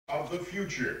of the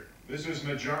future. This is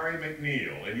Nyjari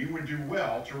McNeil, and you would do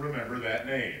well to remember that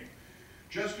name.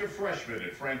 Just a freshman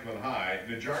at Franklin High,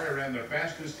 Nyjari ran the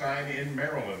fastest time in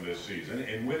Maryland this season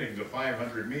in winning the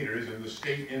 500 meters in the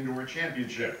state indoor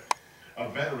championship. A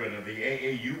veteran of the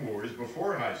AAU wars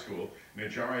before high school,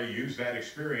 Nyjari used that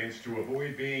experience to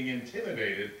avoid being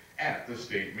intimidated at the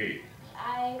state meet.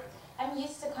 I'm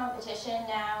used to competition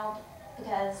now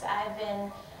because I've been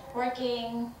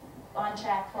working on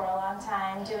track for a long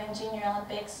time, doing Junior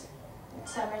Olympics,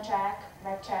 summer track,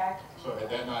 rec track. So had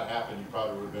that not happened, you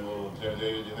probably would have been a little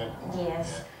intimidated, you think?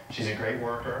 Yes. Yeah. She's a great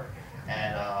worker,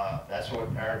 and that's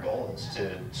what our goal is,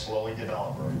 to slowly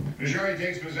develop her. Nyjari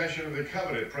takes possession of the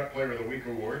coveted Prep Player of the Week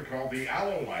award called the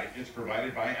Aloe Light. It's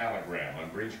provided by Allogram on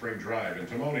Green Spring Drive in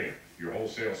Timonium, your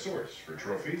wholesale source for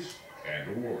trophies and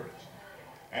awards.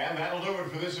 And that'll do it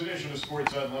for this edition of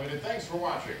Sports Unlimited. Thanks for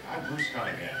watching. I'm Bruce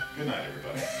Cunningham. Good night,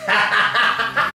 everybody.